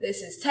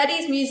This is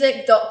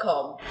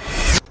teddiesmusic.com.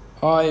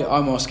 Hi,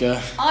 I'm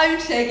Oscar. I'm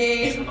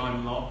Tiggy. And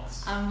I'm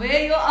Lox. And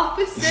we're your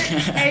upper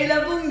sixth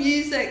A-level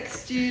music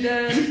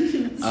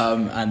students.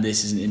 And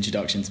this is an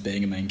introduction to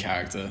being a main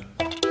character.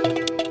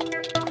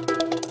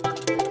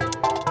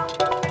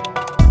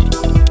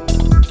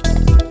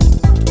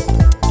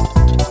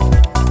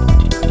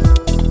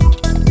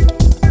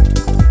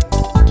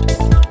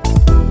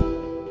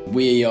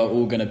 We are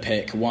all going to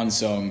pick one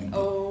song. I've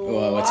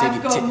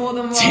got more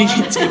than one.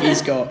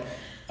 Tiggy's got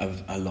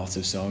a lot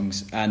of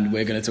songs, and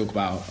we're going to talk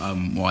about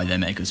why they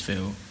make us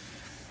feel.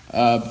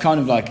 Kind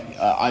of like,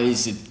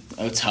 it's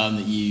a term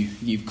that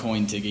you've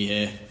coined, Tiggy,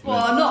 here. Well,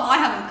 I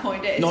haven't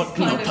coined it. It's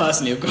not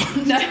personally, of course.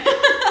 No.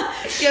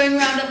 Going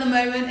around at the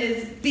moment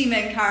is the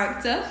main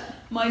character.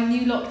 My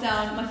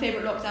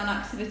favourite lockdown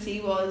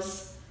activity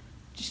was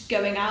just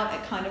going out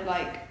at kind of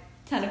like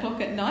 10 o'clock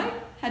at night,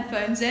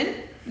 headphones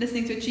in,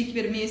 listening to a cheeky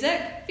bit of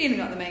music, feeling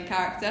like the main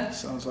character.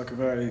 Sounds like a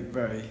very,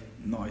 very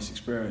nice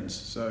experience.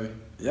 So,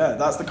 yeah,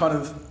 that's the kind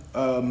of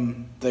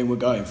thing we're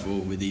going for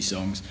with these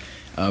songs.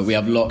 We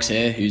have Lox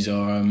here, who's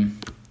our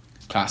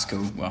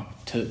classical, well,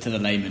 to the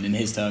layman in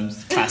his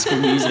terms, classical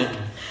music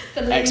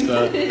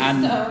expert.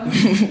 And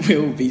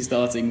we'll be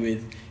starting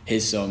with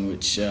his song,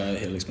 which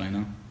he'll explain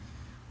now.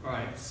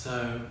 Right,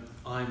 so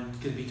I'm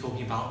going to be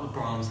talking about the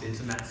Brahms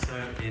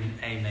Intermezzo in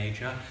A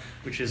major,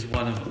 which is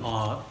one of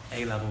our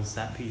A-level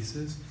set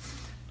pieces.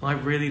 And I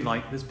really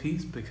like this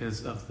piece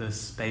because of the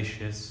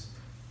spacious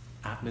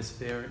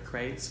atmosphere it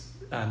creates,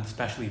 and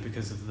especially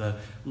because of the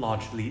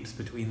large leaps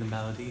between the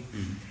melody.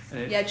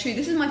 Yeah, true.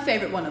 This is my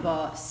favourite one of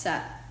our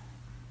set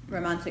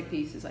romantic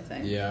pieces, I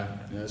think. Yeah,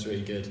 that's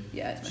really good.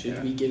 Yeah, it's my Should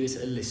favourite. we give it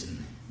a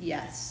listen?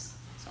 Yes.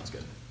 Sounds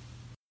good.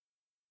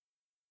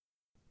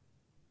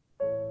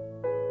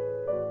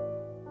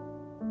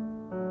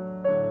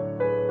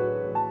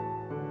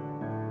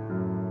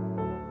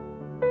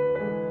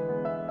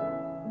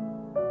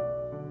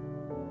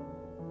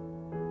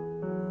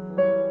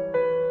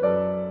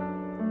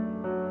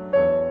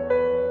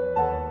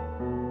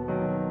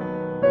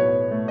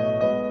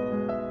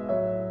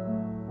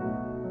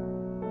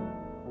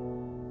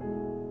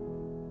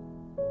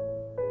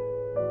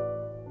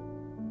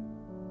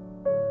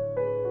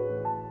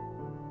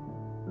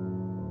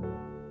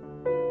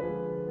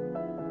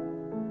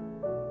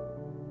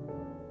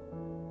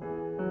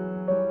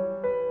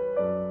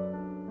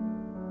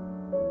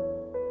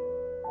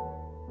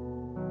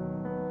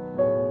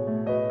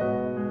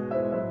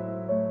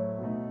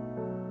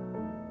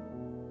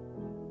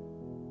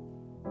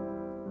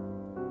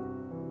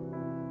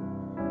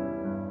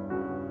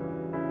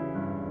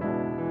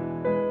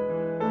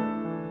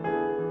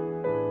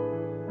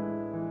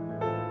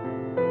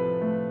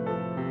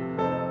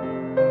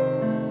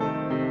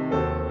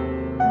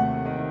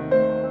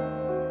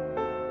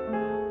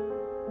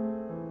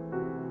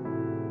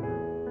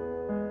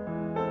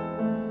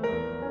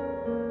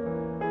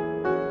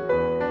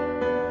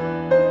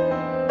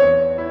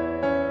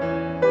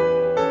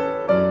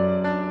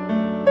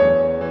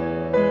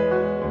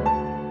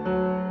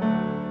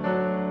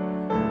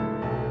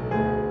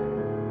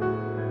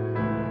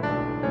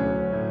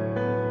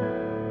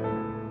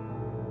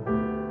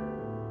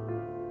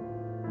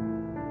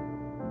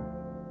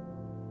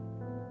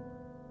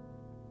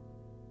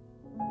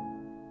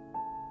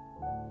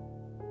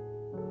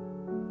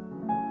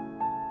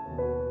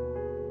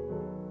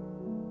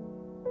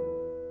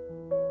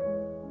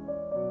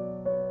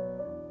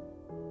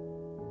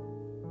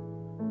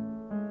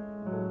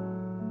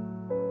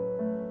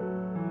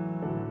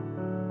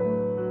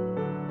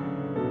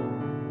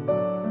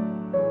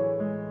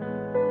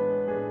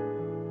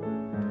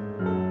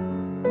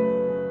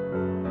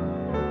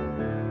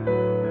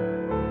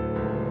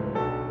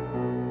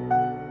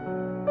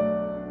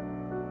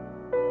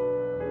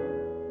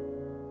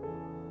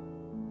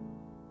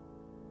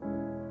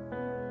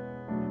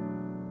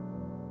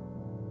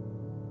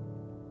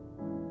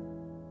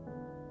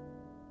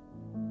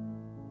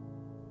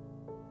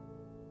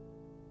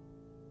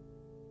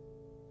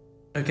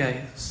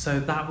 Okay, so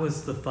that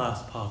was the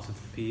first part of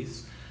the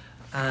piece,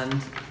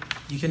 and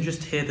you can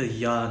just hear the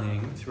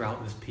yearning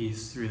throughout this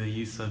piece through the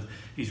use of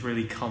these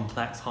really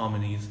complex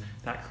harmonies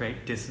that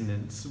create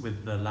dissonance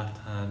with the left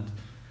hand.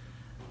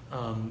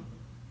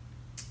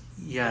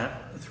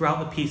 Throughout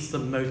the piece, the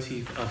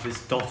motif of this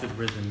dotted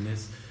rhythm, the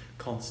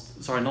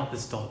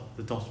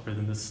dotted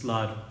rhythm, the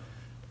slurred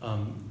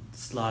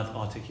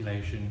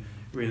articulation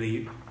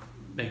really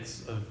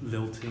makes a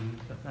lilting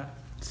effect.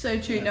 So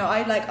true. No,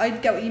 I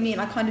get what you mean.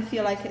 I kind of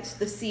feel like it's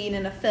the scene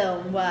in a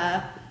film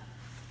where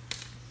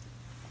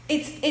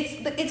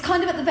it's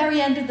kind of at the very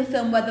end of the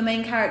film where the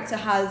main character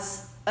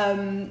has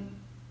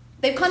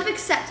they've kind of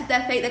accepted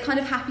their fate. They're kind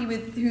of happy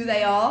with who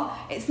they are.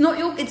 It's not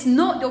your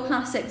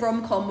classic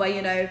rom-com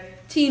where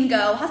teen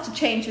girl has to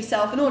change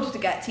herself in order to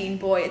get teen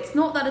boy. It's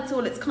not that at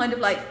all. It's kind of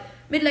like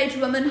middle-aged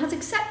woman has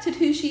accepted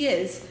who she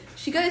is.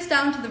 She goes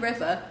down to the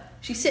river.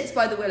 She sits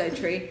by the willow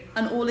tree,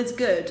 and all is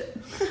good.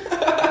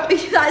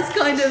 That's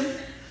kind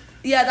of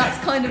Yeah,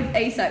 that's kind of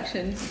A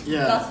section.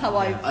 Yeah, that's how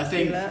I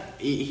think feel it.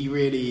 he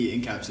really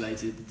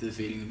encapsulated the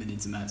feeling of an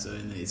intermezzo,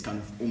 and it's kind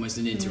of almost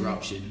an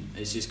interruption.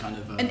 It's just kind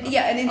of an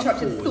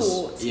interrupted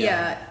pause. thought.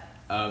 Yeah.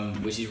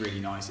 Which is really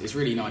nice. It's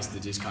really nice to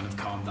just kind of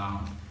calm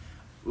down.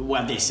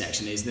 Well, this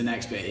section is. The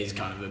next bit is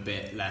kind of a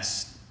bit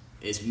less.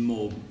 It's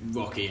more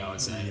rocky, I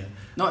would say. Yeah.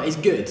 No, it's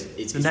good.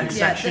 The next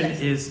section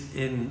is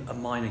in a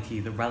minor key,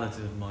 the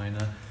relative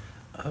minor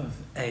of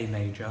A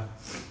major,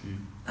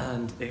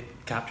 and it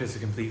captures a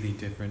completely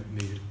different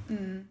mood.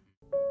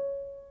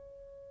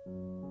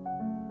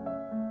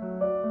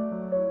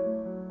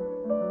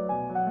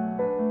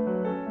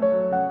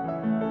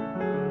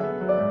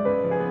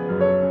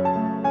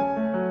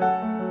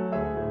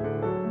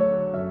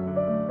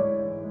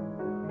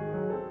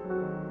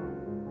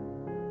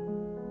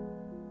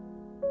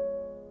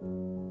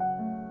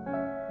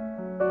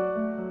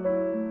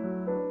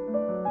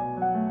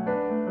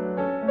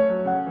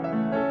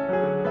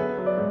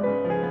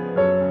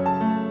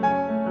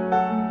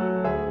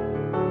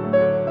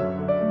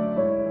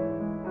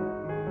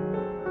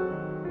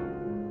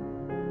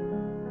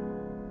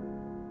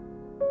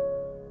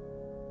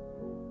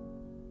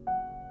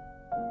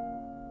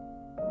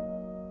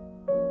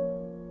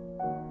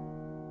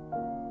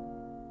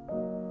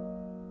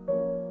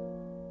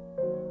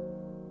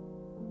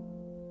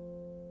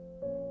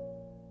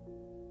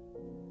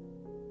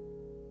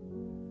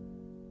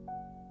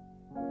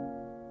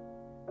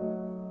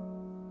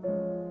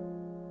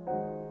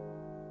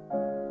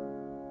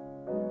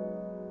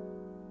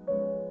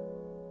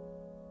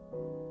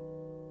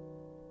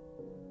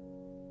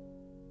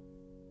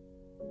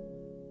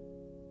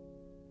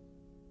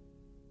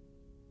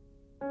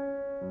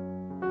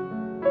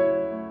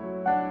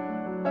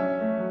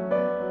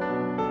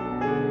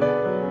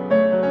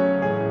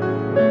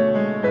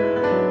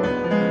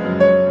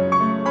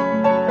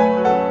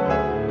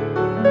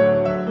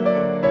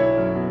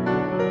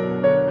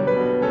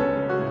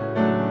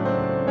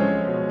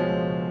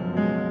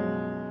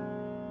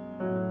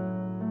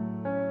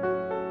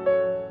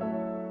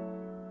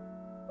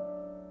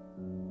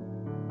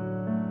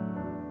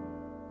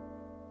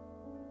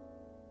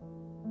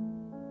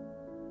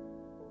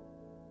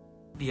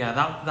 Yeah,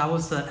 that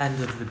was the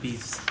end of the B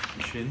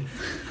section,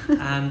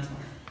 and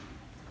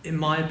in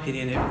my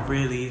opinion, it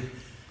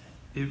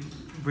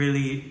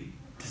really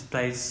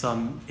displays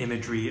some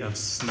imagery of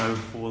snow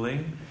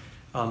falling,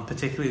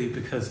 particularly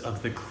because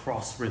of the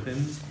cross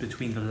rhythms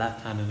between the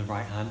left hand and the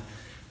right hand.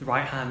 The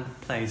right hand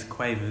plays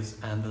quavers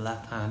and the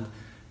left hand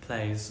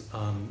plays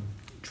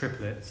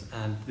triplets,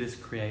 and this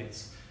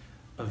creates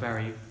a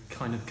very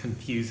kind of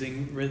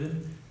confusing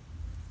rhythm.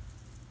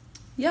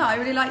 Yeah, I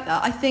really like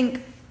that. I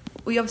think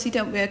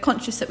we're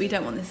conscious that we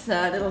don't want this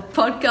little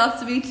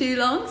podcast to be too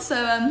long.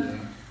 So,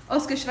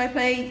 Oscar, should I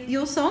play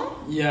your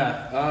song?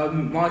 Yeah,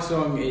 my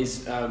song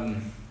is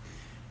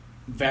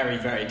very,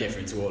 very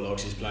different to what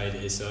Lox has played.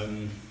 It's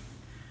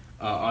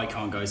I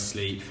Can't Go to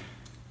Sleep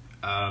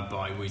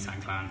by Wu-Tang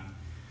Clan.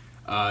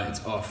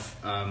 It's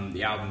off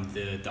the album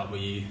The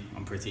W,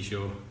 I'm pretty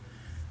sure.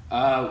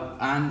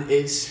 And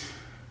it's,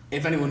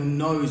 if anyone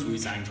knows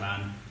Wu-Tang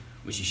Clan,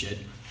 which you should,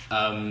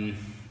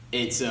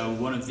 it's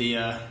one of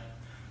the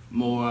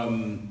more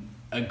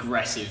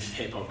aggressive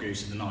hip-hop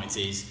groups of the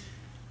 90s,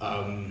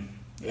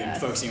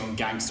 focusing on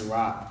gangster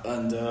rap,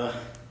 and a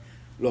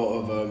lot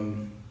of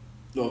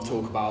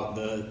talk about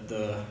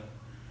the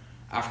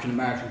African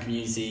American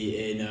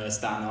community in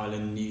Staten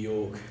Island, New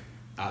York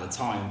at the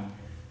time.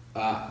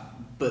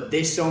 But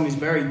this song is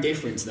very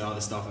different to the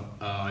other stuff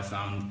I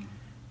found.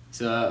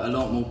 It's a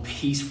lot more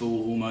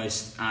peaceful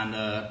almost, and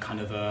kind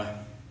of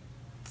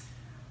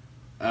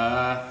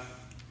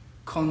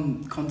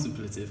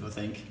contemplative, I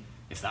think,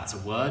 if that's a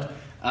word.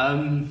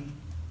 And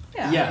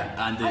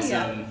it's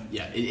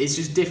it's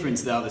just different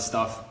to the other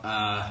stuff,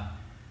 and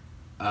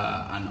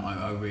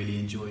I really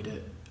enjoyed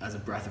it as a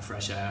breath of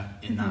fresh air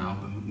in that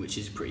album, which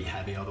is pretty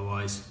heavy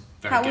otherwise.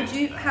 How would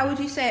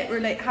you say it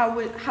relate? How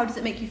does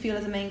it make you feel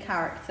as a main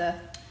character?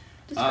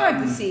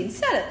 Describe the scene.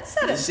 Set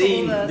it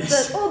scene,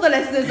 for all the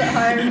listeners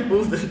at home.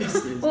 All the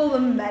listeners. All the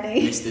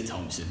many. Mr.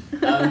 Thompson.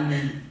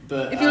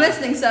 But if you're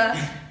listening, sir,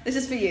 this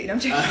is for you. No, I'm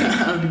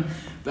joking.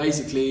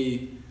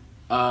 Basically,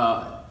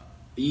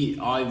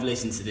 I've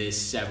listened to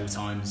this several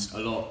times, a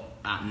lot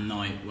at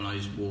night when I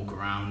just walk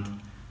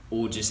around,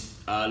 or just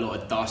a lot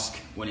at dusk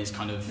when it's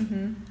kind of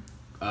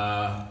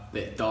a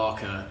bit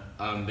darker,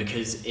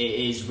 because it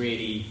is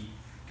really,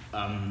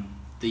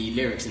 the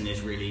lyrics in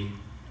this really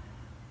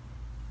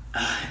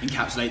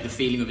encapsulate the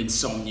feeling of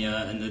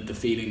insomnia and the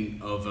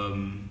feeling of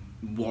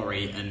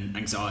worry and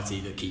anxiety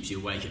that keeps you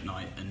awake at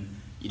night, and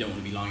you don't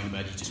want to be lying in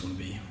bed, you just want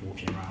to be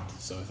walking around.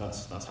 So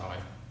that's how I...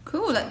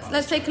 Cool,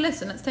 let's take a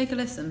listen.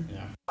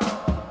 Yeah.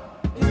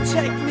 The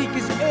technique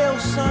is ill,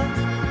 son.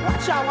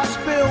 Watch how I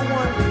spill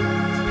one.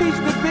 He's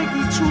the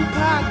Biggie,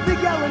 Tupac,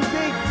 Big L and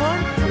Big Pun.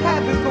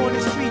 Havoc on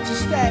the streets of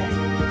static.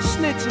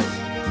 Snitches,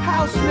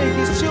 house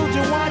niggas,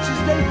 children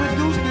watchers, they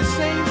produce the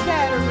same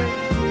pattern.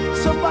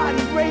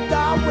 Somebody raped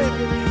our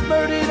women,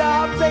 murdered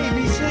our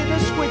babies, hit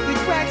us with the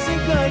cracks and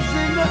guns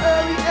in the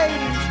early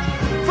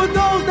 80s. For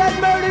those that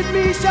murdered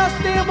me shall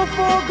stand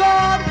before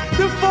God,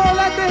 to fall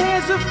at the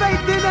hands of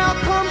fate, then out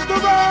comes the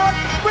rod.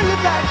 Bring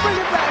it back, bring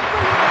it back,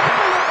 bring it back,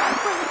 bring it back,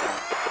 bring it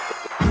back.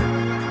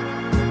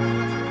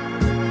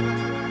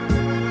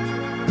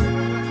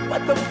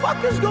 What the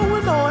fuck is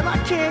going on? I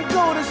can't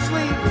go to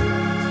sleep.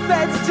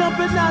 Feds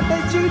jumping out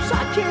their jeeps,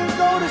 I can't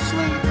go to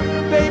sleep.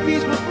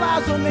 Babies with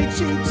flies on their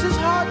cheeks, it's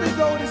hard to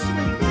go to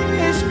sleep.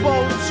 Inspo,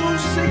 2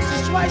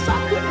 6s twice, I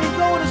couldn't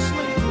go to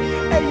sleep.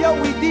 Hey yo,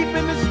 we deep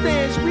in the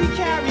stands, we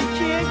carry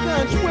can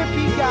guns.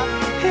 Whippy got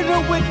hit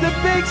her with the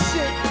big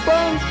shit.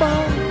 Boom,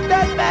 boom,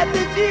 that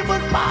Master G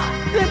was mine.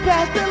 Then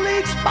pass the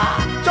league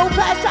spot. Don't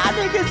pass y'all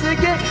niggas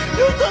again.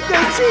 You took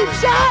a cheap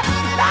shot.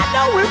 I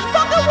know it's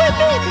fucking with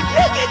me.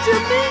 You get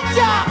your meat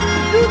job.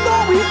 You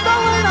thought we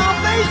fell in our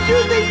face. You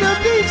think the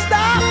beat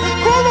stopped?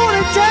 Call on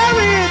the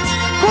chariots.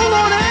 Call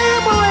on the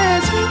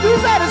ambulance. You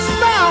better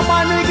smile,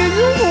 my nigga.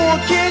 You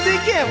on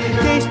candy camp.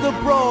 Gangsta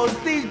bros,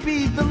 these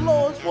bees, the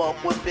laws walk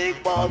with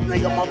big balls.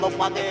 Nigga,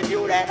 motherfucker, if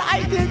you that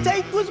I didn't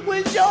take was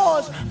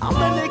yours. I'm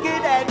a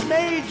nigga that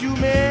made you,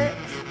 man.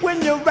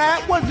 When your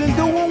rap wasn't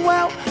doing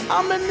well,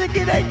 I'm a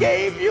nigga that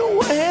gave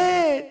you a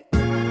hand.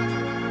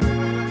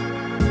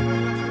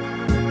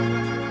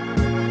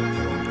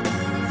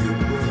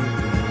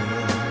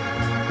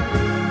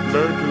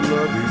 Learn to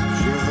love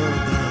each other.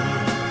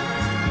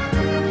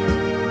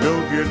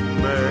 Don't get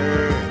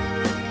mad,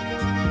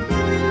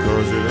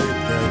 'cause it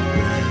ain't that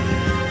bad.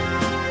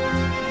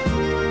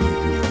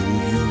 Who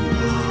you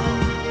are,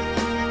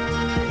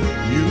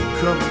 you've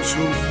come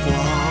so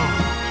far.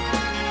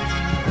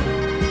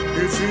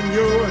 It's in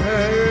your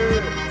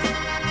head.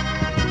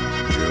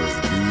 Just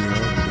be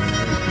a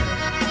man.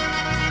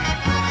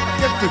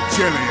 Get the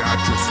jelly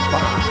out your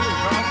spine.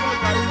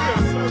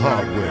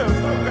 Hardware.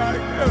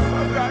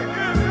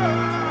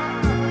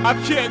 I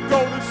can't go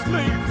to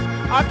sleep.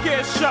 I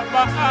can't shut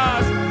my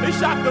eyes. They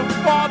shot the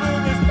father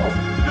in his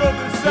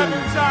building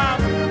 7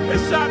 times. They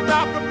shot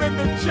Malcolm in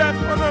the chest,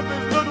 one of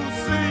his little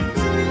seeds.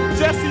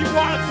 Jesse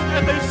watched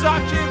as they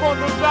shot King on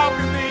the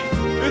balcony.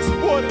 They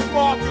sported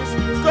Marcus.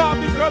 God,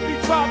 we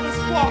tried to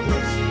spark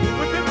us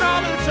with the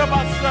knowledge of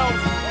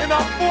ourselves and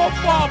our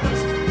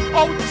forefathers.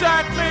 Oh,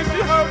 Jack, man,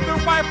 she heard the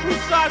rifle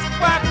shots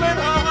crackling.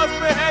 Her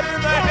husband head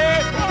in the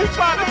head. He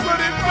tried to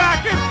put it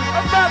back in.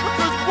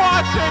 America's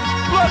watching.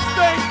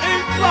 Bloodstained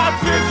ink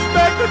blotches.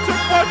 Mega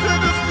took one to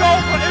the skull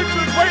for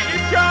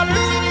integrating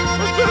college.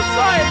 Into the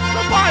science,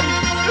 somebody.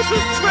 This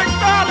is trick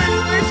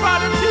knowledge. They try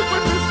to keep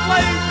us as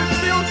slaves and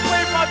still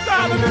slave my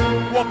dollars.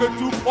 Walking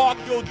through park,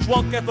 you're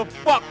drunk as a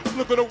fuck.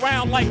 Looking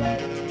around like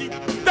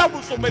there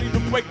was so many to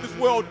break this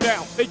world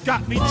down. They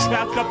got me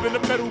trapped up in the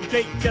metal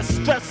gate, just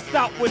stressed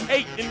out with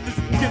hate, and this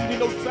gives me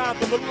no time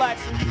to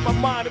relax and keep my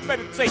mind and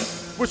meditate.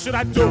 What should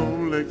I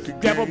do?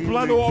 Grab a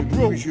blunt or a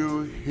brew?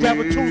 Grab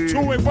a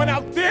 2-2 and run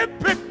out there and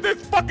pick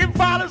this fucking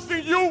violence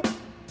in you?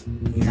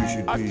 You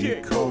should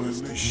be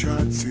calling the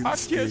shots instead. I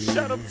can't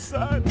shut up,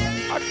 son.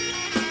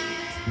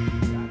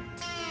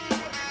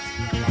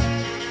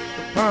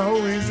 The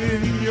power is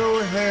in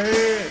your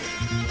head.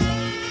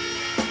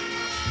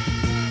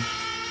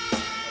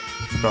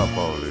 Stop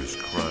all this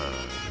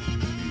crime.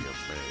 Be a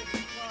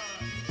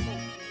man.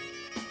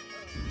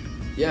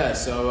 Yeah,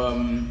 so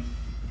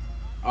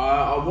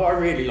what I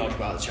really like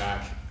about the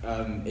track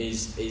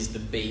is the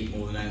beat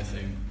more than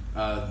anything.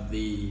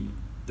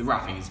 The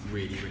rapping is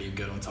really, really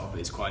good on top of it.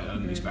 It's quite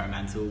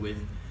experimental with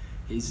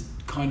his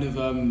kind of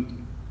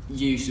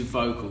use of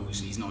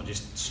vocals. He's not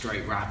just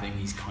straight rapping.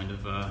 He's kind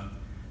of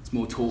it's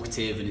more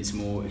talkative and it's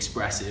more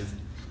expressive.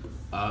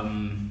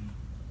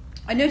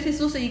 I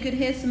noticed also you could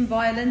hear some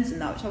violins in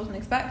that, which I wasn't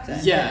expecting.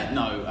 Yeah,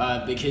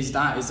 no, because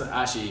that is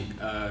actually,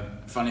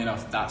 funny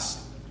enough,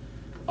 that's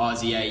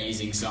RZA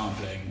using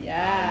sampling.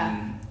 Yeah.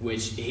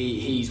 Which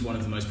he's one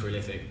of the most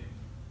prolific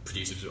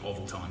producers of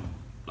all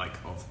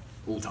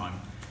time.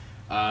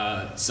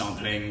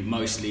 Sampling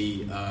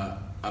mostly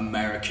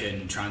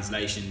American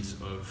translations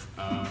of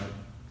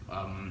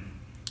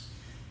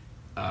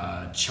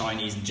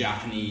Chinese and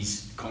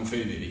Japanese kung fu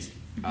movies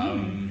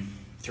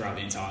throughout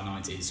the entire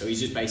 90s. So he's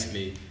just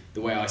basically,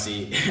 the way I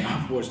see it,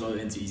 I've watched a lot of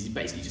interviews, he's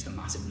basically just a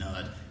massive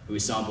nerd who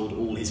has sampled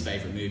all his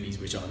favourite movies,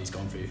 which are these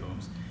kung fu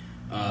films.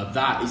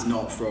 That is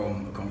not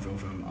from a kung fu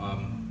film.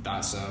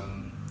 That's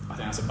I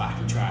think that's a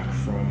backing track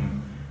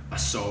from a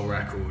soul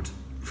record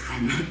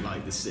from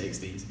like the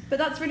 60s. But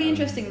that's really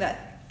interesting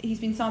that he's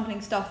been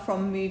sampling stuff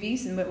from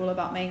movies and we're all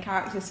about main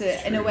characters. So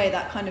in a way,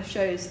 that kind of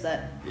shows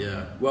that.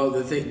 Yeah. Well,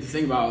 the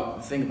thing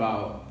about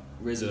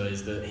RZA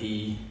is that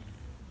he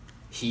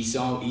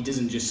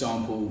doesn't just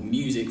sample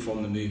music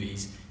from the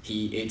movies.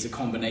 It's a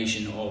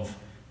combination of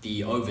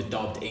the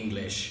overdubbed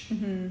English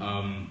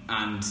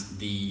and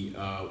the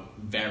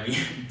very,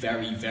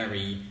 very,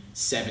 very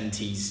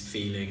 70s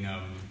feeling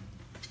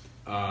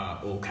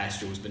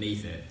orchestrals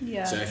beneath it.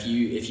 Yeah. So if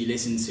you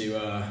listen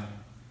to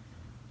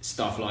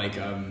stuff like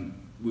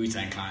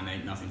Wu-Tang Clan,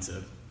 ain't nothing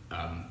to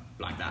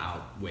blank that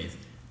out with.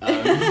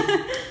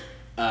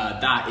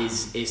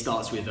 It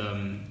starts with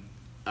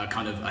a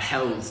kind of a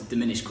held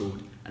diminished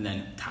chord and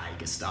then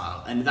Tiger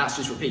style, and that's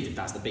just repeated.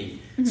 That's the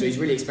beat. So he's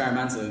really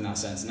experimental in that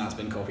sense, and that's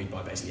been copied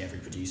by basically every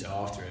producer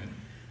after him.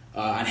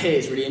 And here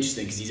it's really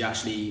interesting because he's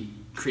actually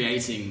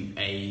creating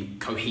a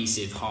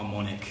cohesive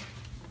harmonic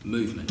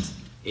movement.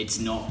 It's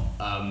not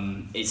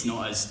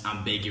as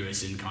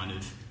ambiguous and kind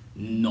of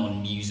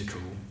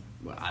non-musical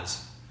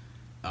as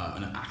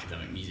an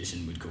academic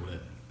musician would call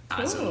it,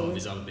 as a lot of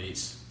his other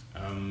beats.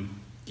 I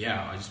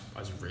just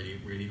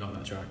really like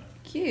that track.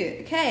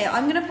 Cute. Okay,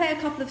 I'm going to play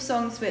a couple of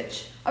songs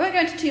which I won't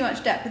go into too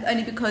much depth with,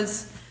 only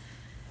because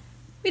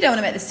we don't want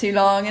to make this too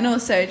long, and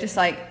also just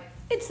like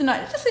it's a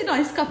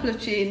nice couple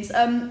of tunes.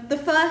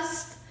 The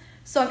first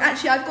song,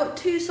 actually, I've got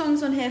two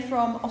songs on here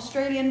from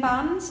Australian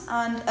bands,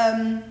 and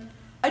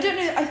I don't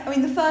know. I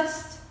mean,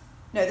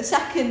 the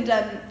second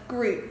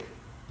group,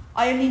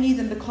 I only knew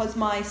them because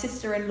my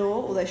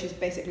sister-in-law, although she's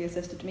basically a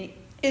sister to me,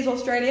 is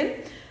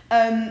Australian.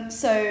 And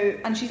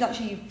she's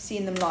actually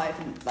seen them live,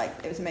 and like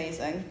it was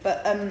amazing.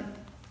 But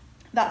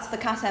that's the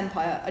Cat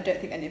Empire. I don't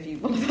think any of you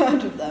will have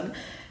heard of them,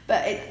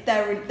 but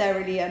they're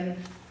really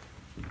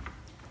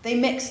they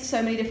mix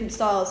so many different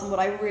styles, and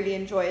what I really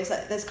enjoy is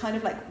that there's kind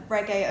of like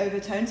reggae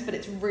overtones, but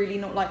it's really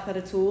not like that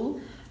at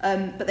all.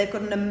 But they've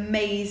got an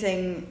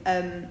amazing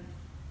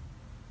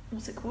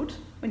what's it called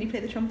when you play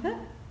the trumpet?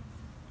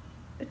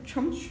 A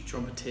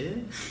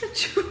Trumpeteer? A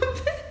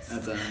trumpet? I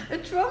don't know. A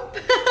trump?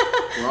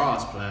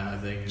 Brass player, I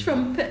think.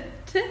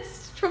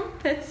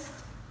 Trumpist.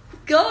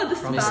 God, this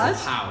is bad.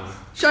 Mr.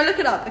 Shall I look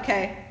it up?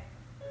 Okay.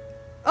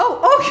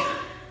 Oh!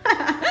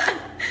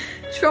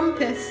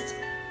 Trumpist.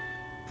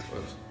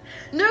 Whoops.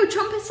 No,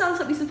 trumpist sounds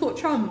like we support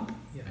Trump.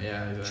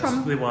 Yeah, exactly.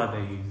 That's the word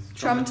they use.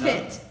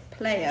 Trumpet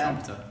player.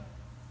 Trumpeter.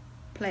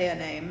 Player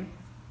name.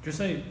 Just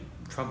say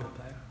trumpet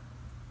player.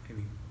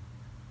 Maybe.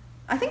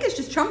 I think it's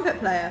just trumpet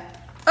player.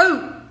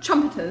 Oh,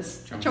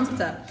 trumpeters.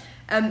 Trumpeter.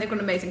 They've got an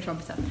amazing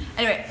trumpeter.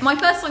 Anyway, my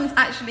first song is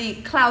actually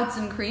Clouds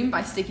and Cream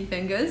by Sticky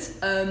Fingers.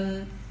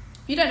 If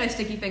you don't know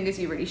Sticky Fingers,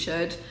 you really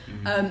should.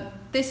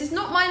 This is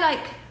not my,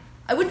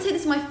 I wouldn't say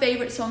this is my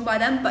favourite song by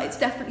them, but it's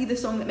definitely the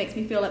song that makes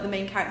me feel like the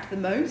main character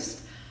the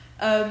most.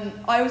 I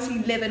obviously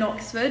live in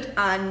Oxford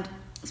and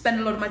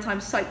spend a lot of my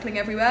time cycling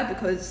everywhere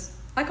because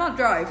I can't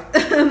drive.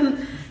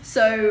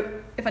 So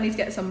if I need to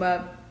get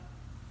somewhere,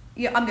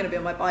 I'm going to be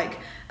on my bike.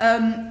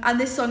 And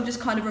this song just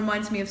kind of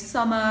reminds me of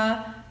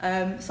summer,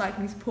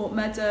 cycling to Port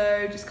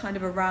Meadow, just kind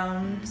of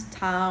around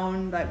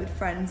town, like with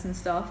friends and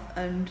stuff.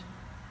 And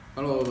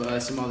a lot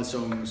of some other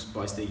songs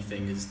by Sticky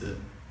Fingers that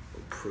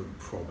I'll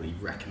probably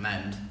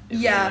recommend.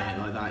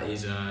 Like that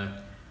is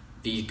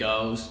These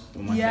Girls,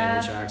 one of my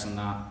favourite tracks on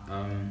that.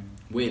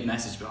 Weird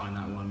message behind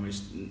that one, which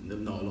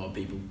not a lot of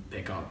people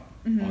pick up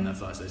on their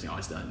first listening.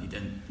 I certainly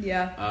didn't.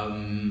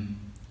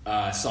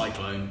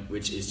 Cyclone,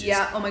 which is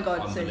just oh my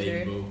God,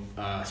 unbelievable.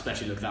 So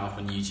especially look that up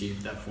on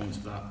YouTube, their performance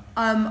of that.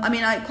 I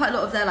mean, quite a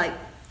lot of their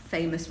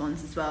famous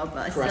ones as well, but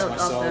I Caress still My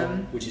love Soul,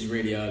 them. which is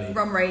really early.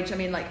 Rum Rage, I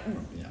mean,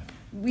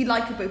 we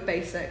like a bit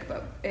basic,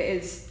 but it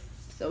is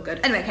still good.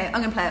 Anyway, okay,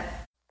 I'm gonna play it.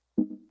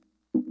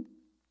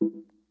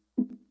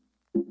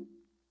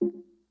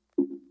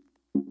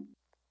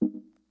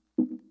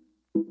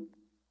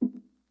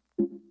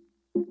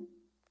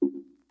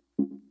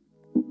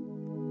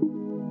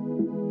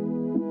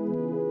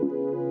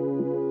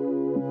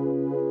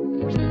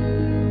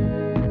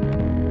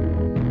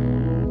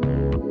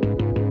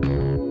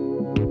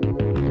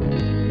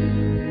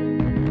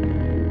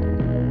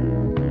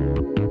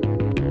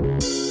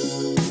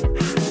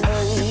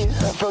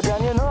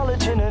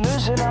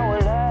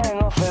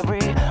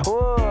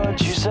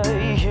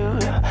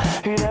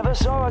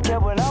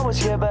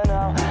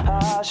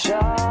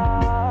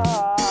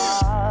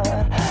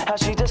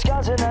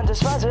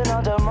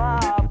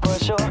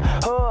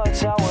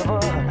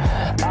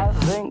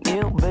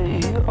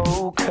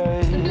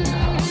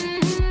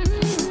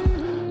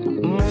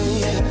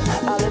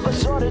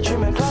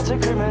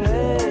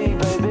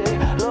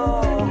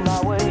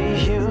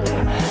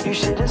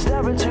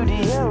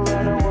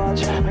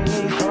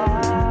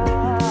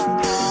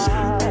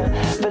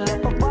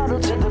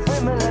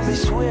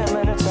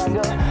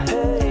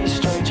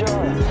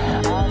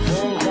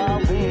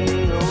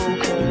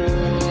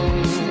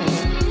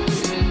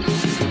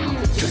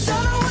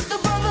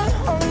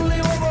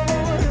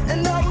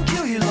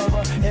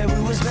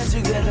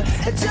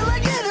 Until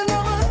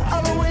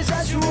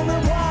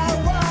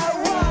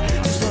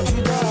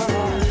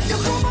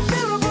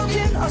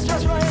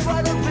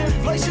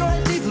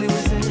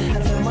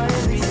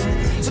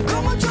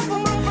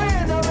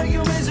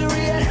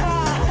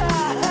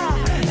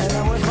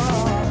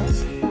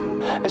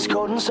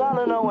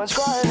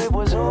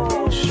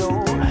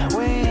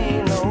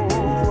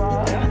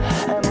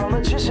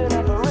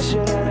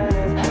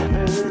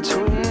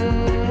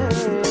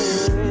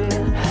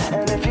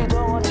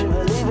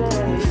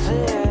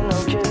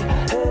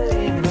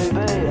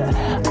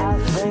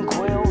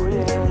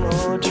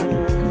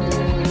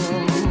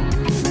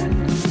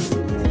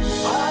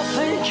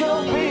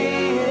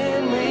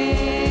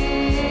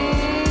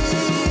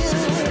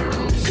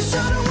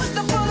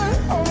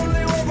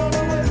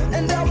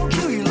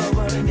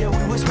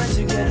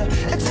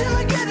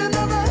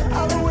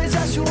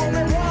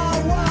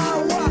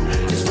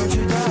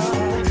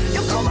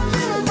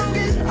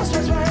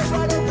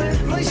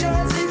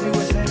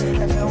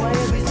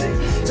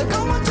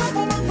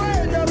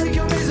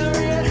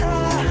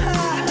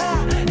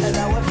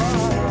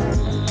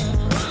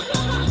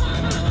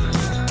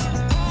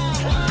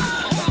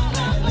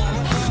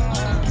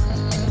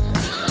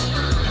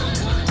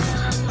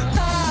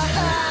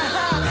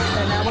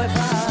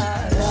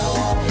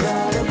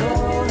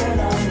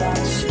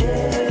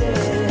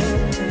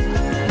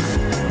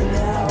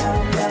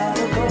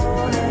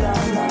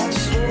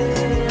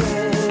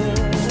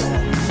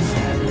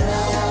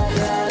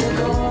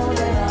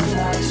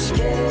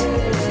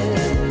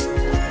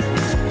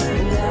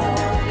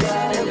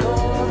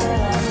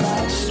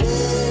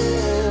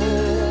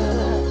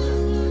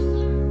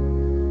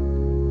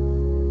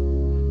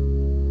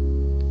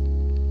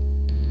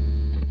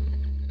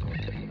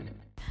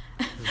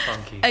and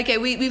funky. Okay,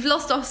 we've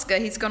lost Oscar.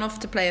 He's gone off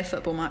to play a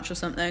football match or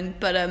something.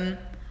 But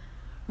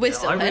we're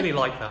still I here. really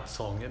like that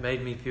song. It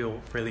made me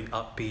feel really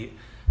upbeat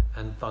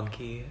and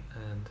funky.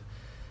 And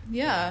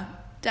yeah,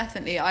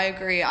 definitely. I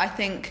agree. I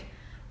think,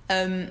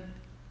 I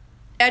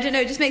don't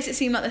know, it just makes it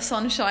seem like the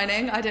sun's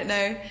shining. I don't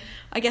know.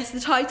 I guess the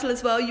title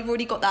as well, you've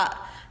already got that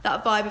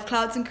vibe of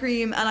clouds and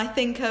cream. And I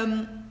think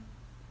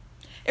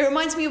it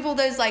reminds me of all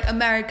those like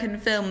American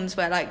films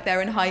where like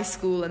they're in high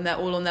school and they're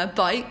all on their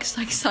bikes,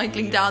 like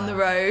cycling down the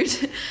road.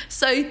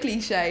 So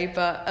cliche,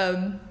 but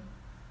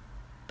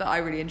I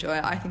really enjoy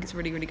it. I think it's a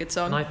really, really good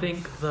song. And I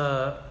think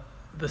the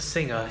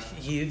singer,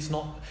 he's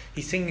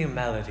singing a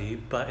melody,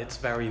 but it's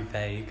very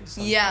vague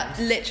sometimes. Yeah,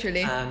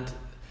 literally. And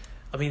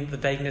I mean, the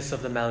vagueness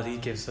of the melody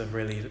gives a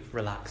really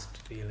relaxed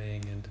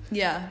feeling, and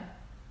yeah,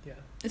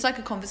 it's like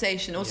a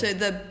conversation. Also,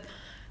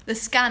 the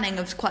scanning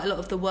of quite a lot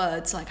of the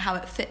words, like how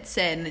it fits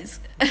in, is.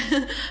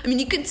 I mean,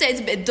 you could say it's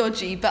a bit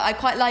dodgy, but I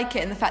quite like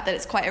it in the fact that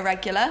it's quite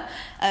irregular.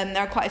 There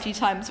are quite a few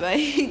times where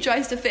he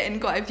tries to fit in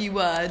quite a few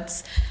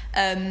words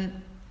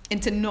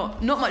into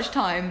not much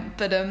time,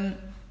 but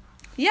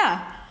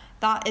yeah,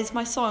 that is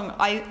my song.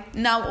 I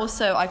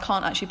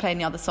can't actually play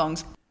any other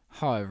songs.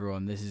 Hi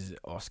everyone, this is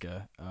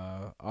Oscar.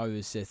 I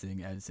was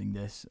sitting editing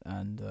this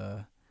and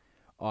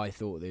I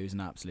thought it was an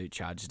absolute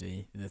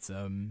tragedy that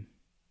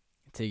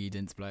Tiggy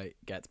didn't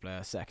get to play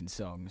her second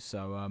song,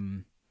 so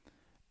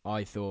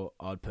I thought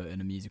I'd put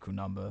in a musical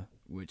number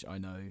which I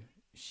know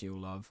she'll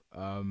love,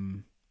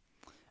 and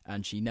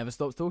she never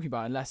stops talking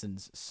about in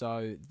lessons.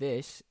 So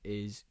this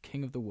is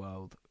King of the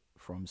World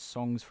from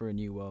Songs for a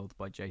New World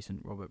by Jason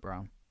Robert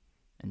Brown.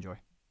 Enjoy.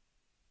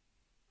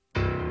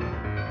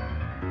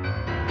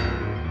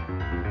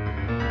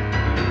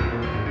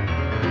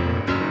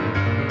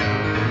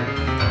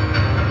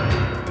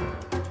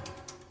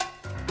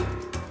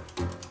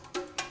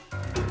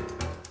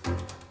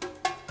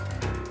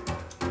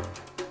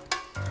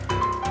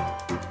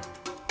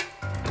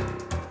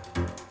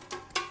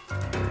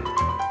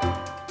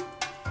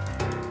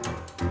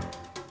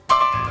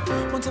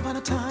 Once upon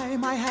a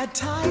time I had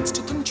tides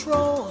to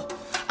control,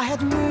 I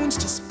had moons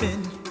to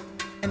spin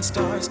and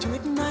stars to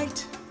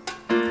ignite,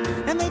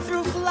 and they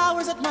threw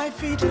flowers at my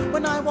feet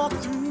when I walked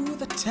through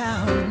the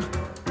town.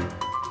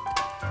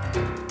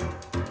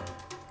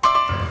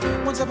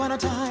 Once upon a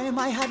time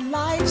I had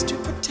lives to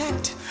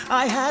protect,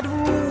 I had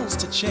rules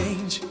to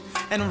change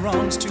and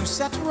wrongs to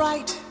set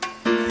right,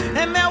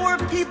 and there were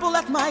people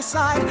at my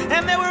side,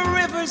 and there were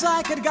rivers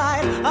I could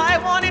guide. I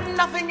wanted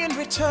nothing in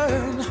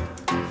return.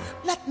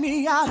 Let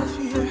me out of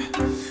here.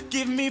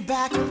 Give me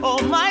back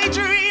all my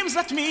dreams.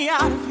 Let me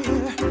out of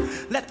here.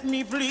 Let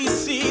me please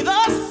see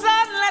the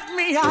sun. Let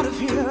me out of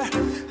here.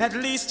 At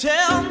least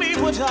tell me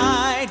what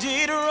I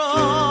did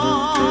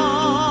wrong.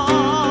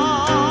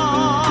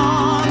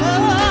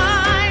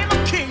 I'm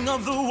a king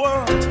of the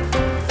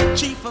world,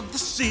 chief of the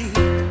sea,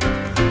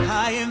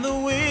 high in the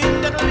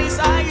wind. At least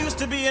I used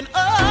to be, and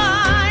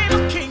I'm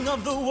a king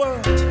of the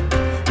world.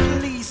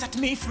 Please set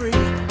me free.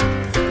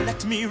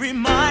 Let me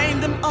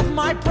remind them of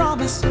my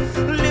promise,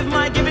 live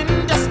my given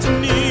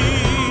destiny.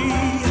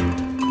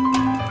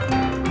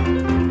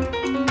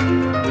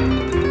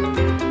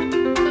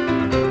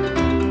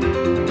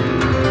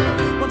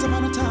 Once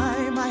upon a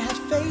time I had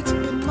fate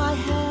in my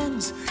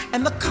hands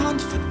and the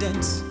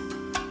confidence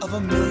of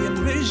a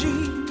million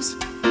regimes,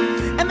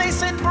 and they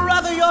said,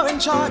 brother, you're in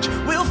charge,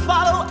 we'll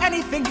follow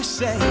anything you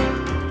say.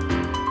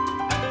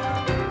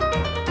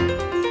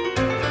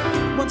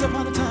 Once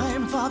upon a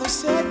time, Father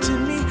said to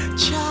me,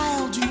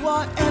 child, you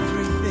are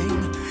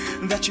everything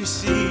that you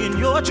see in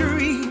your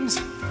dreams.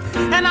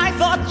 And I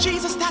thought,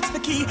 Jesus, that's the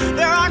key.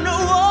 There are no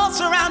walls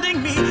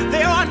surrounding me.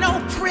 There are no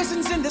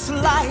prisons in this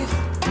life.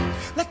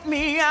 Let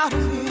me out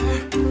of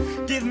here.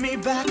 Give me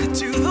back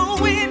to the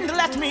wind.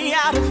 Let me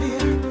out of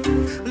here.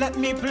 Let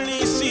me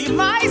please see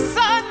my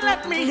son.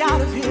 Let me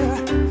out of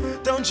here.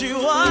 Don't you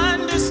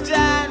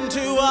understand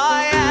who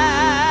I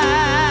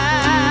am?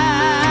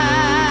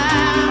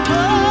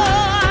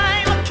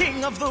 I'm a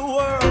king of the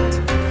world,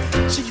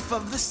 chief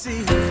of the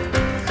sea,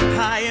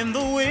 high in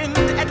the wind.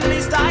 At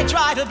least I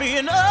try to be,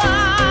 and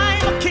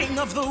I'm a king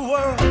of the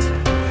world.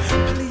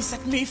 Please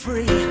set me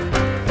free.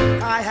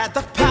 I had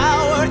the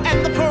power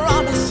and the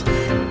promise.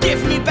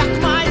 Give me back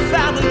my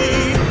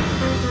family.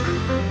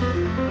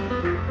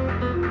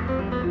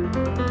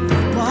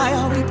 Why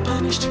are we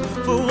punished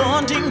for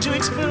wanting to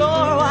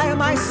explore? Why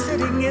am I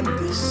sitting in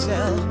this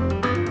cell?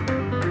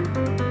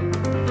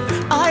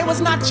 I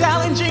was not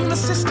challenging the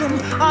system.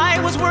 I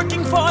was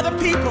working for the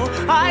people.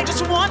 I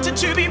just wanted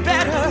to be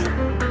better.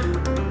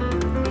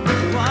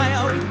 Why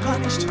are we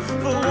punished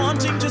for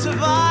wanting to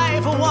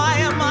survive? Why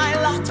am I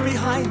locked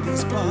behind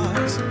these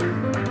bars?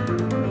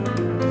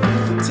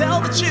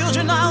 Tell the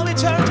children I'll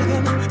return to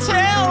them.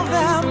 Tell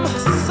them,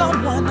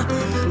 someone,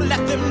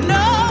 let them know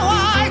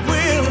I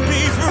will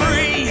be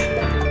free.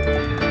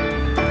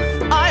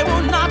 I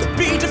will not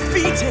be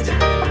defeated.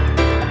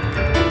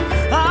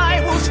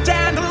 I will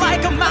stand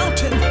like a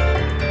mountain,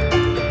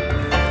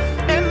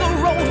 and the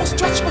road will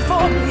stretch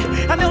before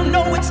me, and they'll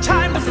know it's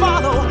time to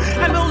follow,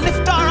 and we'll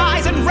lift our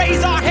eyes and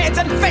raise our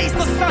and face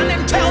the sun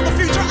and tell the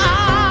future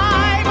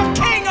I'm a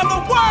king of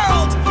the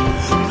world,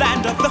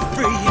 land of the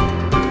free.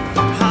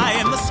 High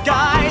in the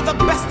sky, the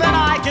best that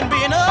I can be,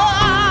 and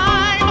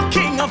I'm a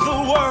king of the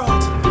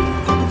world.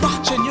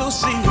 Watch and you'll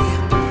see,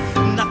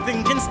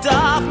 nothing can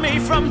stop me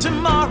from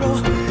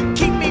tomorrow,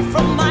 keep me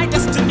from my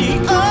destiny.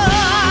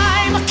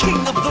 I'm a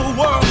king of the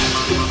world.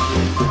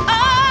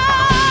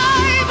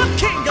 I'm a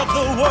king of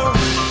the world.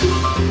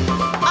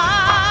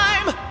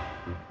 I'm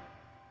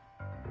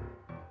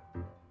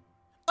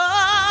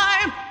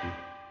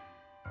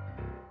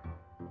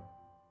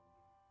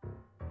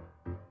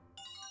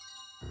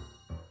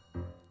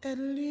at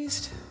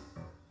least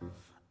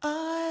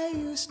I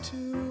used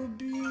to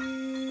be.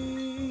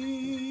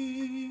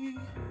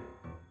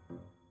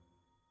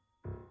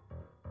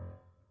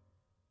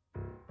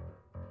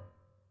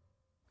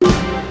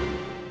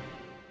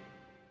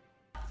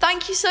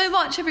 Thank you so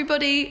much,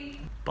 everybody.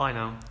 Bye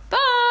now.